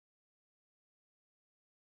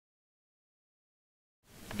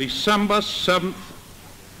December 7th,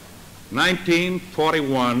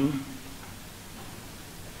 1941,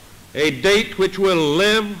 a date which will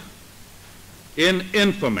live in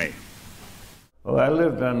infamy. Well, I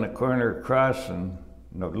lived on the corner of Cross in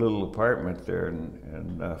a little apartment there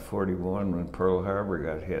in 41 when Pearl Harbor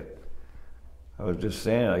got hit. I was just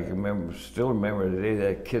saying, I can still remember the day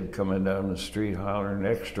that kid coming down the street hollering,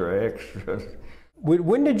 "Extra, extra."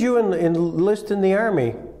 When did you enlist in the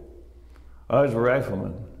Army? I was a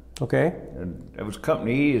rifleman. Okay. And it was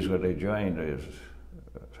Company E is what I joined. It was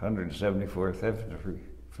 174th Infantry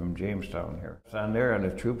from Jamestown here. I was on there on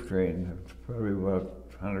a troop train. It was probably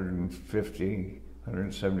about 150,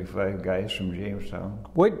 175 guys from Jamestown.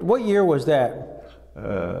 What year was that?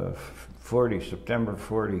 40, September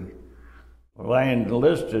 40. Well, I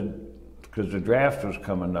enlisted because the draft was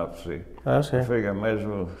coming up, see. Okay. I figured I might as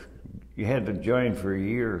well, you had to join for a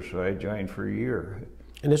year, so I joined for a year.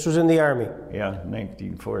 And this was in the Army? Yeah,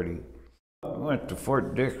 1940. I went to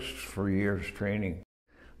Fort Dix for a year's training.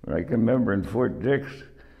 I can remember in Fort Dix,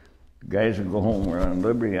 guys would go home, we're on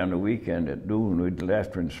Liberty on the weekend at noon, we'd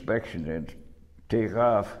after inspection, they'd take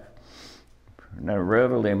off. And then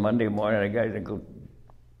readily Monday morning, the guys would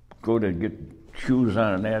go to get shoes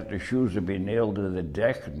on, and after shoes would be nailed to the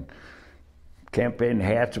deck, and campaign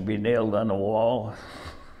hats would be nailed on the wall.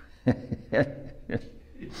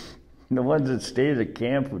 The ones that stayed at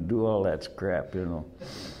camp would do all that crap, you know.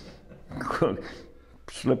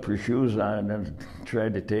 Slip your shoes on and then try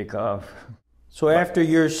to take off. So after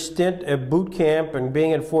your stint at boot camp and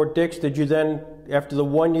being at Fort Dix, did you then, after the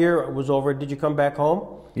 1 year was over, did you come back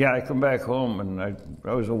home? Yeah, I come back home, and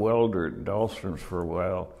I was a welder at Dahlstrom's for a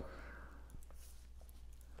while.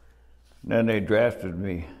 And then they drafted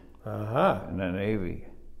me in the Navy.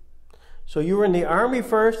 So you were in the Army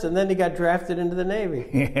first, and then you got drafted into the Navy.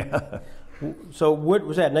 Yeah. So what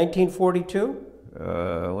was that, 1942?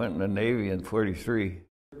 I went in the Navy in 43.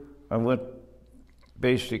 I went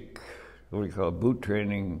basic, what do you call it, boot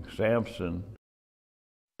training, Sampson,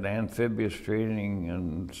 amphibious training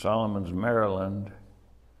in Solomons, Maryland.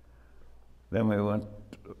 Then we went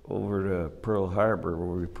over to Pearl Harbor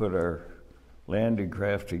where we put our landing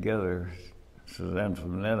craft together. So then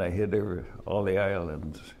from then I hit all the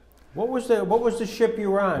islands. What was the ship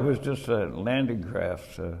you were on? It was just a landing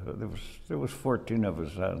craft. There was 14 of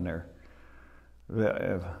us on there.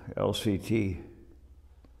 The LCT.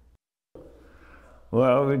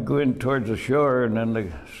 Well, we'd go in towards the shore, and then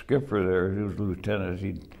the skipper there, he was a lieutenant,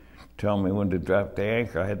 he'd tell me when to drop the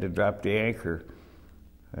anchor. I had to drop the anchor.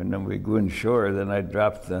 And then we'd go in shore, then I'd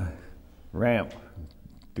drop the ramp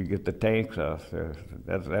to get the tanks off there.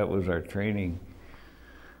 That was our training.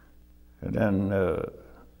 And then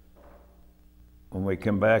when we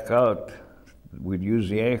came back out, we'd use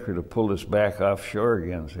the anchor to pull us back offshore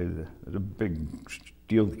again. See, the big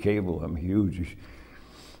steel cable, huge.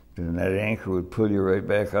 And that anchor would pull you right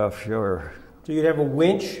back offshore. So you'd have a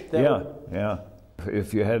winch? Yeah.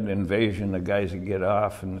 If you had an invasion, the guys would get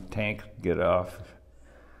off and the tanks would get off.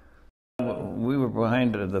 We were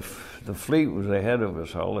behind, the fleet was ahead of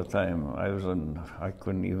us all the time. I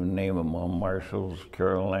couldn't even name them all, Marshalls,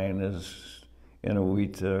 Carolinas,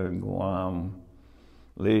 Inawita, Guam,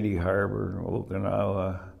 Lady Harbor,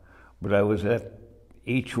 Okinawa, but I was at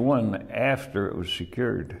each one after it was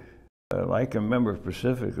secured. I can remember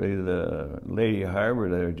specifically the Lady Harbor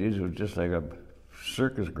there, geez, it was just like a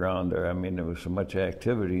circus ground there. I mean, there was so much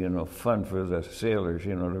activity, you know, fun for the sailors,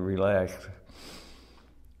 you know, to relax.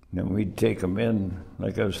 And then we'd take them in,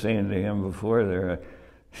 like I was saying to him before there,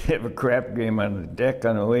 have a crap game on the deck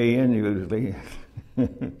on the way in usually.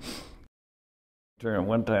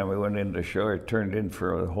 One time we went into shore, it turned in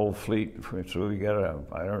for the whole fleet, so we got,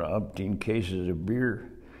 I don't know, umpteen cases of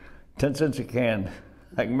beer, 10 cents a can.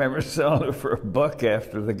 I can remember selling it for $1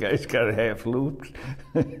 after the guys got half looped.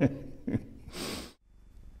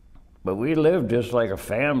 But we lived just like a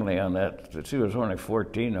family on that. See, there was only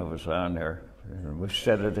 14 of us on there. And we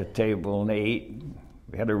sat at a table and ate.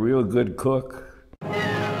 We had a real good cook.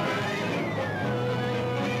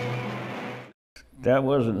 That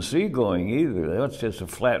wasn't seagoing either. That's just a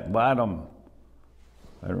flat bottom.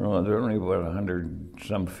 I don't know, they're only about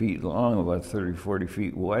 100-some feet long, about 30, 40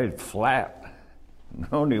 feet wide, flat.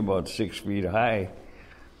 Only about 6 feet high.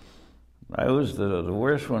 I was the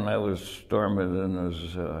worst one I was storming in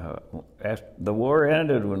was, after the war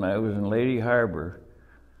ended when I was in Lady Harbor.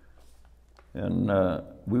 And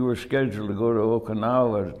we were scheduled to go to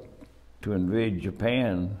Okinawa to invade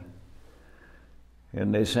Japan.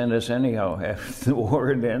 And they sent us anyhow after the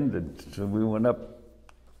war had ended. So we went up,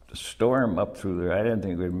 the storm up through there. I didn't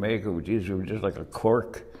think we'd make it. Geez, we were just like a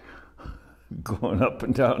cork. going up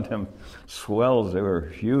and down them swells. They were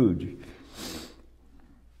huge.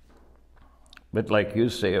 But like you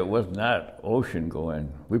say, it was not ocean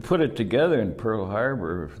going. We put it together in Pearl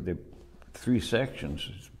Harbor, the 3 sections.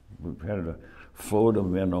 We had to float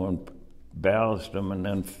them, and ballast them, and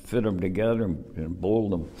then fit them together and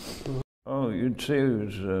bolt them. Oh, you'd say it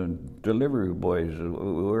was delivery boys. We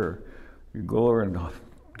were. You go over and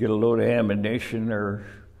get a load of ammunition or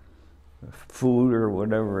food or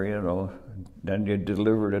whatever, then you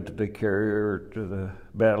delivered it to the carrier or to the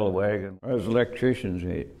battle wagon. As electricians,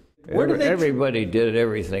 everybody did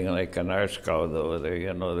everything like an our scout though.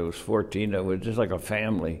 There was 14. It was just like a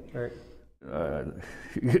family. Right.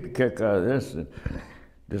 You get a kick out of this. And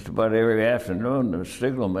just about every afternoon, the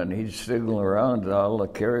signalman, he'd signal around to all the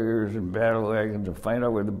carriers and battle wagons to find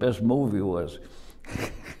out where the best movie was.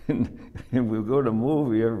 And we'd go to a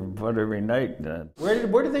movie every night.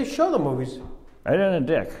 Where did they show the movies? Right on the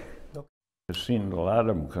deck. Okay. I've seen a lot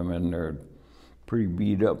of them come in there pretty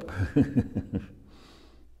beat up.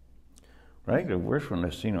 I think the worst one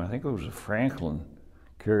I've seen, I think it was a Franklin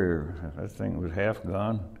carrier. That thing was half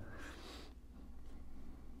gone.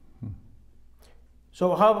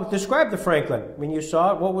 So describe the Franklin. When you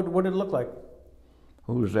saw it, what did it look like?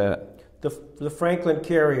 Who was that? The Franklin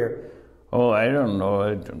carrier. Oh, I don't know.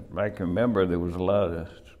 I can remember there was a lot of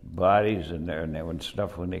bodies in there, and there was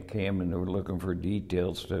stuff when they came, and they were looking for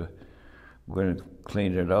details to when it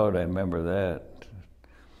cleaned it out. I remember that,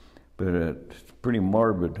 but it's pretty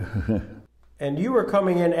morbid. And you were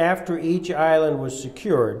coming in after each island was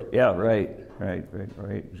secured. Yeah, right,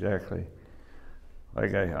 exactly.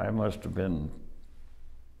 Like I must have been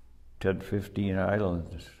 10, 15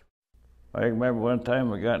 islands. I remember one time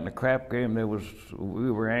we got in a crap game.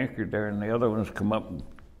 We were anchored there, and the other ones come up and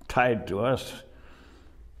tied to us.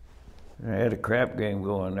 And I had a crap game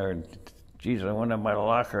going there. And geez, I went in my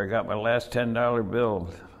locker. I got my last $10 bill.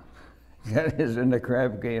 That is in the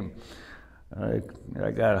crap game. I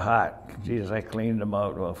got hot. Geez, I cleaned them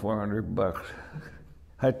out. Well, $400.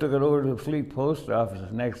 I took it over to the Fleet Post Office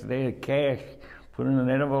the next day, cash, put it in an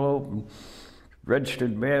envelope, and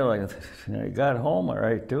registered mail. I got home all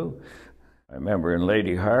right too. I remember in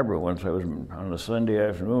Lady Harbor once, I was on a Sunday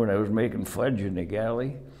afternoon, I was making fudge in the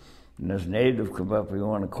galley, and this native come up, he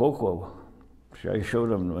wanted cocoa. So I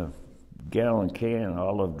showed him a gallon can,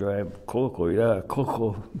 olive dry cocoa. Yeah,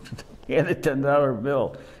 cocoa. He had a $10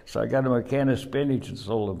 bill. So I got him a can of spinach and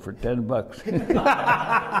sold him for $10.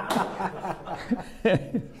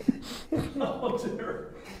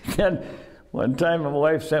 Then one time my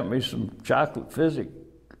wife sent me some chocolate physic.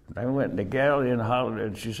 I went in the galley and hollered,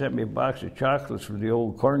 and she sent me a box of chocolates from the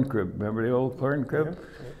old corn crib. Remember the old corn crib?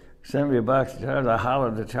 Yeah. Sent me a box of chocolates. I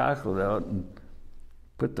hollered the chocolate out and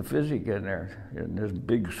put the physic in there. And this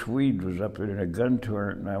big Swede was up there in a gun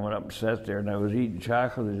turret, and I went up and sat there, and I was eating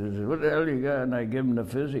chocolate. He said, "What the hell you got?" And I gave him the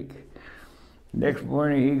physic. Next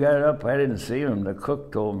morning he got up, I didn't see him, the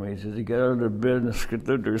cook told me. He says he got out of the bed and stood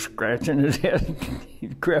there scratching his head. He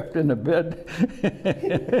crept in the bed.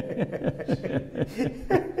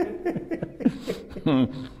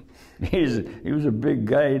 He was a big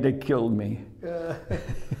guy, he'd have killed me.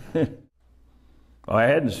 I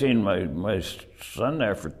hadn't seen my son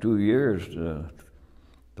there for 2 years. The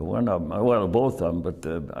one of them, well, both of them, but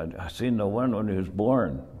I seen the one when he was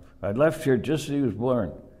born. I left here just as he was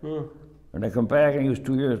born. When I come back and he was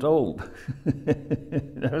 2 years old.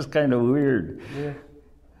 That was kind of weird. Yeah.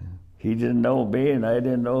 He didn't know me and I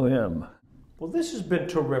didn't know him. Well, this has been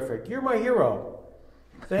terrific. You're my hero.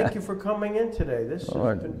 Thank you for coming in today. This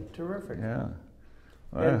has been terrific. Yeah.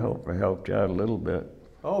 I hope I helped you out a little bit.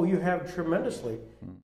 Oh, you have tremendously.